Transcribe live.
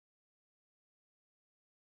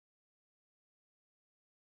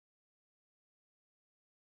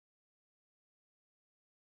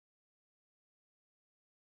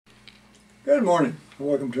Good morning, and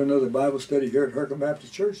welcome to another Bible study here at Hercombe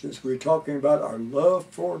Baptist Church. As we're talking about our love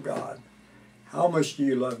for God. How much do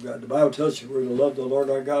you love God? The Bible tells you we're to love the Lord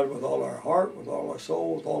our God with all our heart, with all our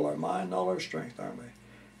soul, with all our mind, and all our strength, aren't we?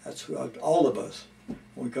 That's all of us.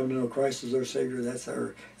 When we come to know Christ as our Savior,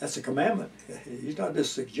 that's a commandment. He's not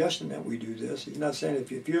just suggesting that we do this. He's not saying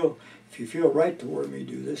if you feel right toward me,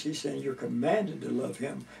 do this. He's saying you're commanded to love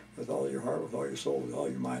Him with all your heart, with all your soul, with all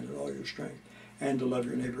your mind, and all your strength, and to love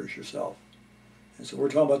your neighbor as yourself. And so we're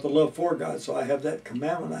talking about the love for God. So I have that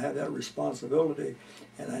commandment, I have that responsibility,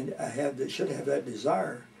 and I should have that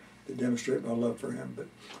desire to demonstrate my love for Him. But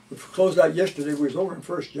we closed out yesterday. We was over in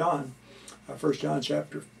 1 John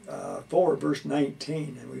chapter 4, verse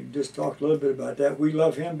 19, and we just talked a little bit about that. We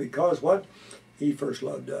love Him because what? He first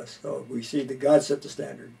loved us. So we see that God set the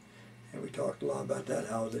standard, and we talked a lot about that,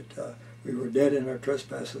 how that we were dead in our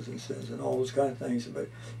trespasses and sins and all those kind of things. But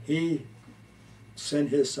He sent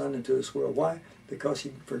His Son into this world. Why? Because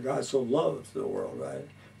for God so loved the world, right?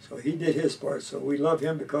 So He did His part. So we love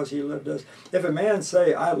Him because He loved us. If a man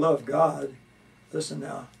say, I love God, listen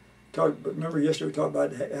now. Remember yesterday we talked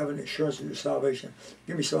about having assurance of your salvation.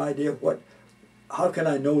 Give me some idea of how can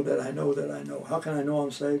I know that I know that I know? How can I know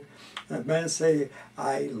I'm saved? And if a man say,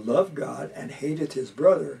 I love God and hated his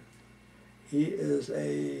brother, he is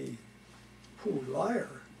a liar.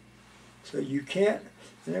 So you can't.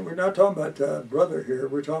 And we're not talking about a brother here.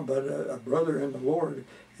 We're talking about a brother in the Lord. And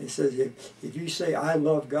he says, if you say, I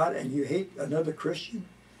love God, and you hate another Christian,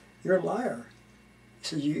 you're a liar. He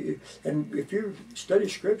says, and if you study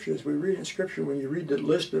Scriptures, we read in Scripture, when you read the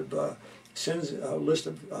list of sins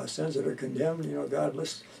that are condemned, you know, God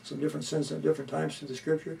lists some different sins at different times through the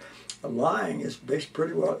Scripture. Lying is based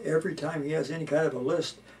pretty well every time He has any kind of a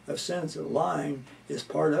list of sins. Lying is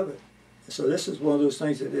part of it. So this is one of those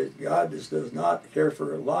things that God does not care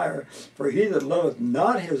for a liar. For he that loveth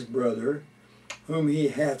not his brother, whom he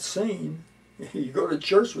hath seen, you go to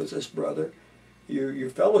church with this brother, you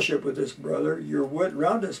fellowship with this brother, you're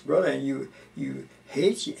around this brother, and you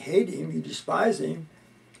hate him, you despise him.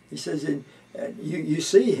 He says, and you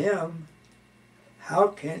see him, how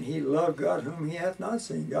can he love God whom he hath not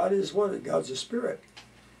seen? God is what? God's a spirit.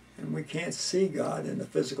 And we can't see God in the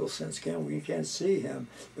physical sense, can we? We can't see Him,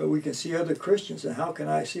 but we can see other Christians. And how can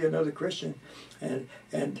I see another Christian and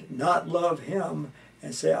not love him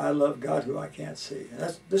and say, I love God who I can't see? And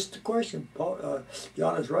that's this is the question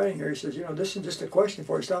John is writing here. He says, you know, this is just a question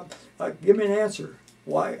for you. Stop, give me an answer.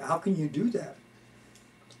 Why? How can you do that?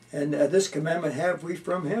 And this commandment have we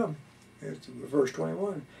from Him. Here's verse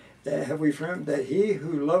 21. That have we from Him, that he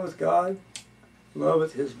who loveth God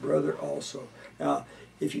loveth his brother also. Now,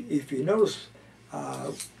 if you notice,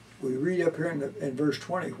 we read up here in verse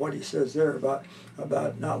 20 what he says there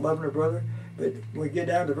about not loving a brother. But when we get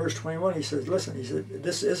down to verse 21, he says, listen, he said,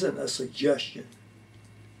 this isn't a suggestion.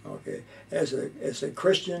 Okay, as a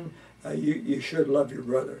Christian, you should love your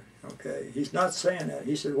brother. Okay, he's not saying that.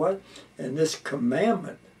 He said what? And this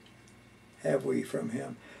commandment have we from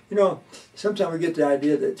Him. You know, sometimes we get the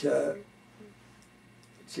idea that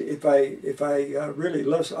if I really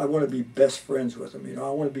love, I want to be best friends with them. You know,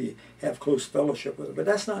 I want to have close fellowship with them. But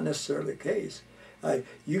that's not necessarily the case.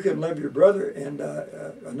 You can love your brother and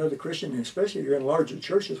another Christian, and especially if you're in larger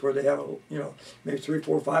churches where they have, maybe 300,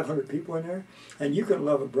 400, 500 people in there, and you can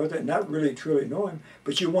love a brother and not really truly know him,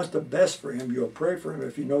 but you want the best for him. You'll pray for him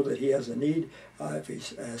if you know that he has a need, if he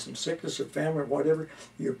has some sickness or family or whatever.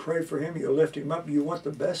 You pray for him. You lift him up. You want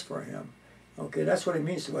the best for him. Okay, that's what he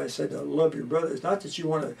means when I said to love your brother. It's not that you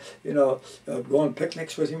want to, go on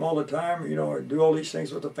picnics with him all the time, or do all these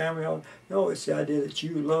things with the family. No, it's the idea that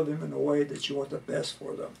you love him in a way that you want the best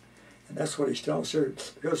for them. And that's what he's telling us here.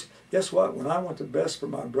 Because guess what? When I want the best for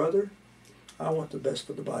my brother, I want the best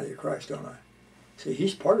for the body of Christ, don't I? See,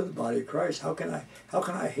 he's part of the body of Christ. How can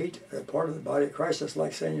I hate a part of the body of Christ? That's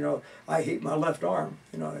like saying, I hate my left arm.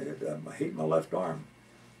 I hate my left arm.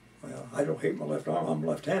 Well, I don't hate my left arm. I'm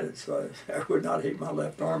left-handed, so I would not hate my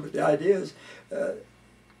left arm. But the idea is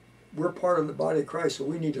we're part of the body of Christ, so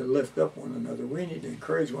we need to lift up one another. We need to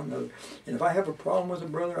encourage one another. And if I have a problem with a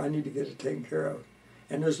brother, I need to get it taken care of.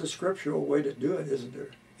 And there's a scriptural way to do it, isn't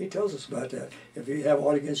there? He tells us about that. If you have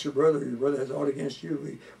aught against your brother has aught against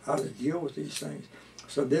you, how to deal with these things.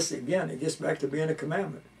 So this, again, it gets back to being a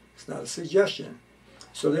commandment. It's not a suggestion.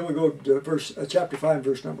 So then we go to chapter 5,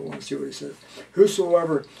 verse number 1, see what he says.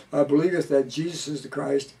 Whosoever believeth that Jesus is the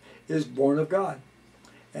Christ is born of God.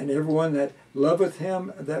 And everyone that loveth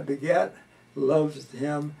him that begat, loves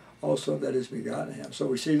him also that is begotten him. So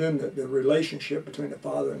we see then the relationship between the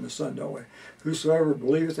Father and the Son, don't we? Whosoever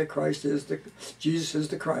believeth that Jesus is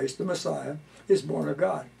the Christ, the Messiah, is born of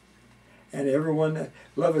God. And everyone that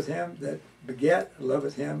loveth him that begat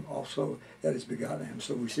loveth him also that is begotten him.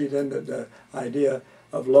 So we see then that the idea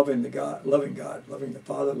of loving God, loving the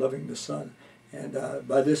Father, loving the Son. And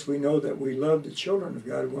by this we know that we love the children of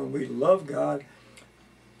God when we love God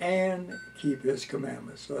and keep his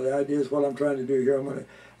commandments. So the idea is what I'm trying to do here.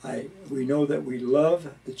 We know that we love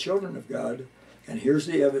the children of God, and here's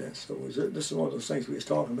the evidence. So this is one of those things we was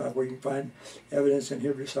talking about where you can find evidence in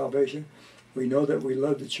here for salvation. We know that we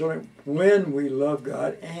love the children when we love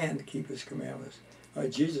God and keep his commandments.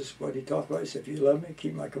 Jesus, what he talked about, he said, if you love me,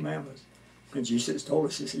 keep my commandments. And Jesus told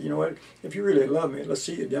us, he said, you know what, if you really love me, let's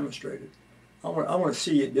see you demonstrate it. I want to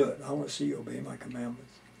see you do it. I want to see you obey my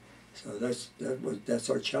commandments. So that's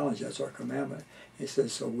our challenge. That's our commandment. He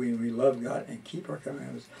says, so we love God and keep our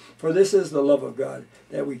commandments. For this is the love of God,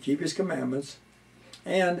 that we keep his commandments,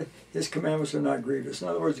 and his commandments are not grievous. In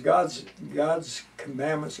other words, God's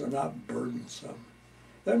commandments are not burdensome.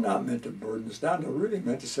 They're not meant to burden us down. They're really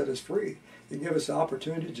meant to set us free. They give us the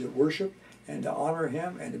opportunity to worship and to honor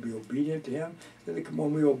him and to be obedient to him.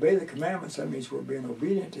 When we obey the commandments, that means we're being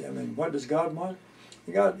obedient to him. And what does God want?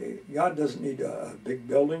 God doesn't need big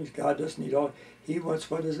buildings. God doesn't need all. He wants,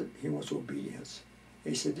 what is it? He wants obedience.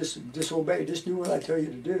 He said, just obey. Just do what I tell you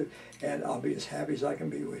to do, and I'll be as happy as I can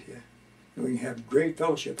be with you. And we can have great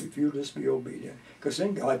fellowship if you just be obedient. Because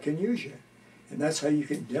then God can use you. And that's how you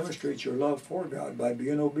can demonstrate your love for God, by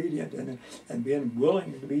being obedient and being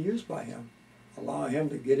willing to be used by him. Allow him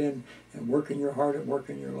to get in and work in your heart and work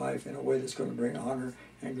in your life in a way that's going to bring honor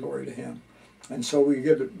and glory to him. And so I'm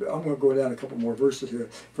going to go down a couple more verses here.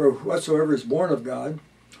 For whatsoever is born of God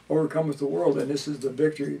overcometh the world, and this is the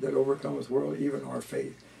victory that overcometh the world, even our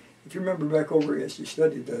faith. If you remember back over as you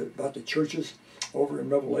studied about the churches over in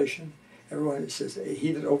Revelation, everyone says,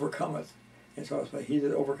 he that overcometh. And so it's like, he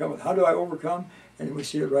that overcometh. How do I overcome? And we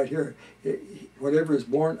see it right here. Whatever is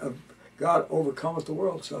born of God overcometh the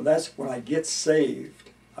world. So that's when I get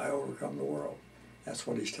saved, I overcome the world. That's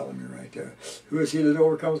what he's telling me right there. Who is he that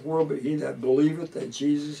overcomes the world? But he that believeth that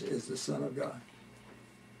Jesus is the Son of God.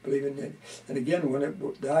 Believing it. And again,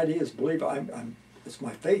 the idea is believe. It's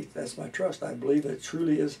my faith. That's my trust. I believe that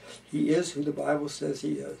truly is. He is who the Bible says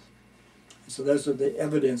he is. And so those are the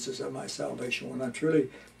evidences of my salvation, when I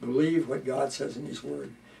truly believe what God says in his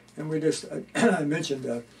word. And we just, I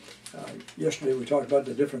mentioned yesterday, we talked about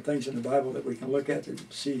the different things in the Bible that we can look at to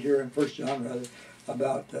see here in 1 John, rather,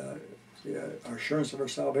 about our assurance of our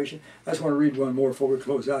salvation. I just want to read one more before we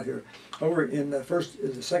close out here. Over in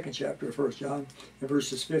the second chapter of 1 John, in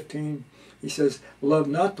verses 15, he says, love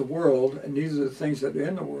not the world, and neither the things that are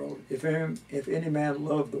in the world. If any man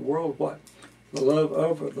love the world, what? The love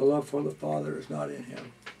of, or the love for the Father is not in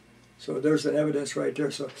him. So there's an evidence right there.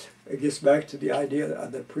 So it gets back to the idea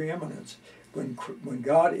of the preeminence. When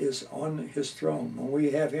God is on his throne, when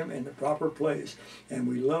we have him in the proper place, and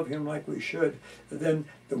we love him like we should, then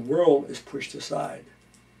the world is pushed aside.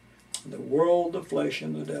 The world, the flesh,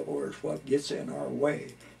 and the devil is what gets in our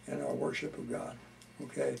way in our worship of God.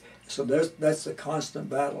 Okay, so that's the constant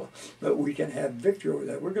battle. But we can have victory over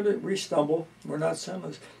that. We stumble. We're not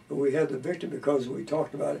sinless, but we have the victory because we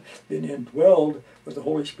talked about it, being indwelled with the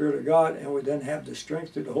Holy Spirit of God, and we then have the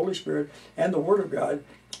strength through the Holy Spirit and the Word of God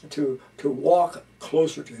to walk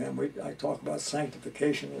closer to him. I talk about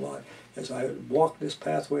sanctification a lot. As I walk this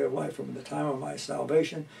pathway of life from the time of my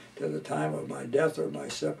salvation to the time of my death or my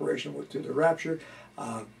separation through the rapture,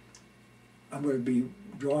 I'm going to be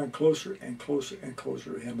drawing closer and closer and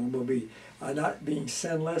closer to him. I'm going to be not being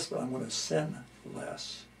sinless, but I'm going to sin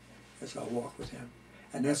less as I walk with him.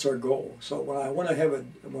 And that's our goal. So when I want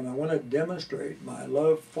to demonstrate my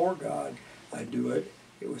love for God, I do it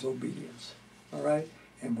with obedience. All right?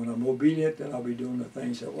 And when I'm obedient, then I'll be doing the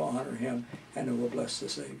things that will honor him and that will bless the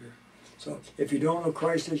Savior. So if you don't know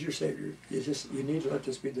Christ as your Savior, you need to let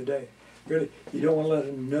this be the day. Really, you don't want to let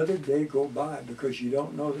another day go by because you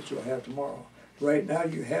don't know that you'll have tomorrow. Right now,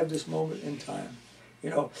 you have this moment in time.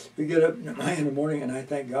 You know, we get up in the morning and I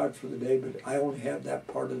thank God for the day, but I only have that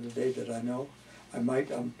part of the day that I know.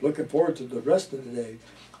 I'm looking forward to the rest of the day,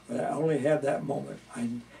 but I only have that moment.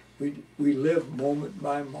 We live moment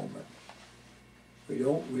by moment. We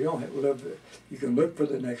don't live. You can look for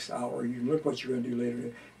the next hour. You can look what you're going to do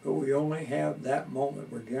later, but we only have that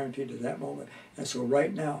moment. We're guaranteed to that moment. And so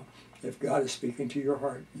right now, if God is speaking to your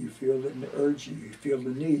heart, you feel the urge, you feel the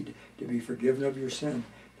need to be forgiven of your sin.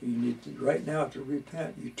 You need to, right now to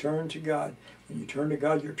repent. You turn to God. When you turn to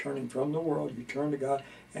God, you're turning from the world. You turn to God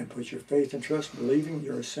and put your faith and trust, believing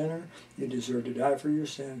you're a sinner. You deserve to die for your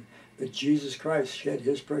sin. But Jesus Christ shed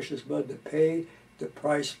his precious blood to pay the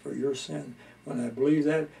price for your sin. When I believe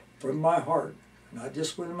that from my heart, Not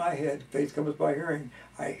just within my head. Faith comes by hearing.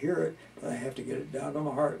 I hear it, but I have to get it down to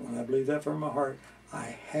my heart. When I believe that from my heart,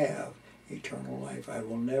 I have eternal life. I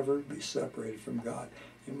will never be separated from God.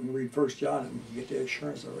 And when we read 1 John, and we get the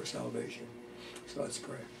assurance of our salvation. So let's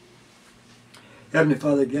pray. Heavenly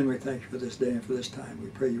Father, again, we thank you for this day and for this time. We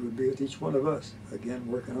pray you would be with each one of us, again,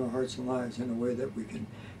 work in our hearts and lives in a way that we can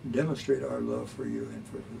demonstrate our love for you. And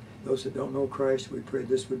for those that don't know Christ, we pray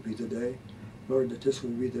this would be the day, Lord, that this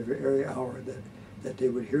would be the very hour that they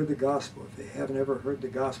would hear the gospel. If they haven't ever heard the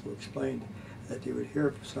gospel explained, that they would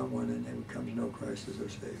hear from someone and they would come to know Christ as their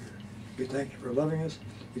Savior. We thank you for loving us.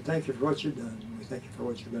 We thank you for what you've done. We thank you for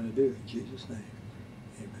what you're going to do. In Jesus' name.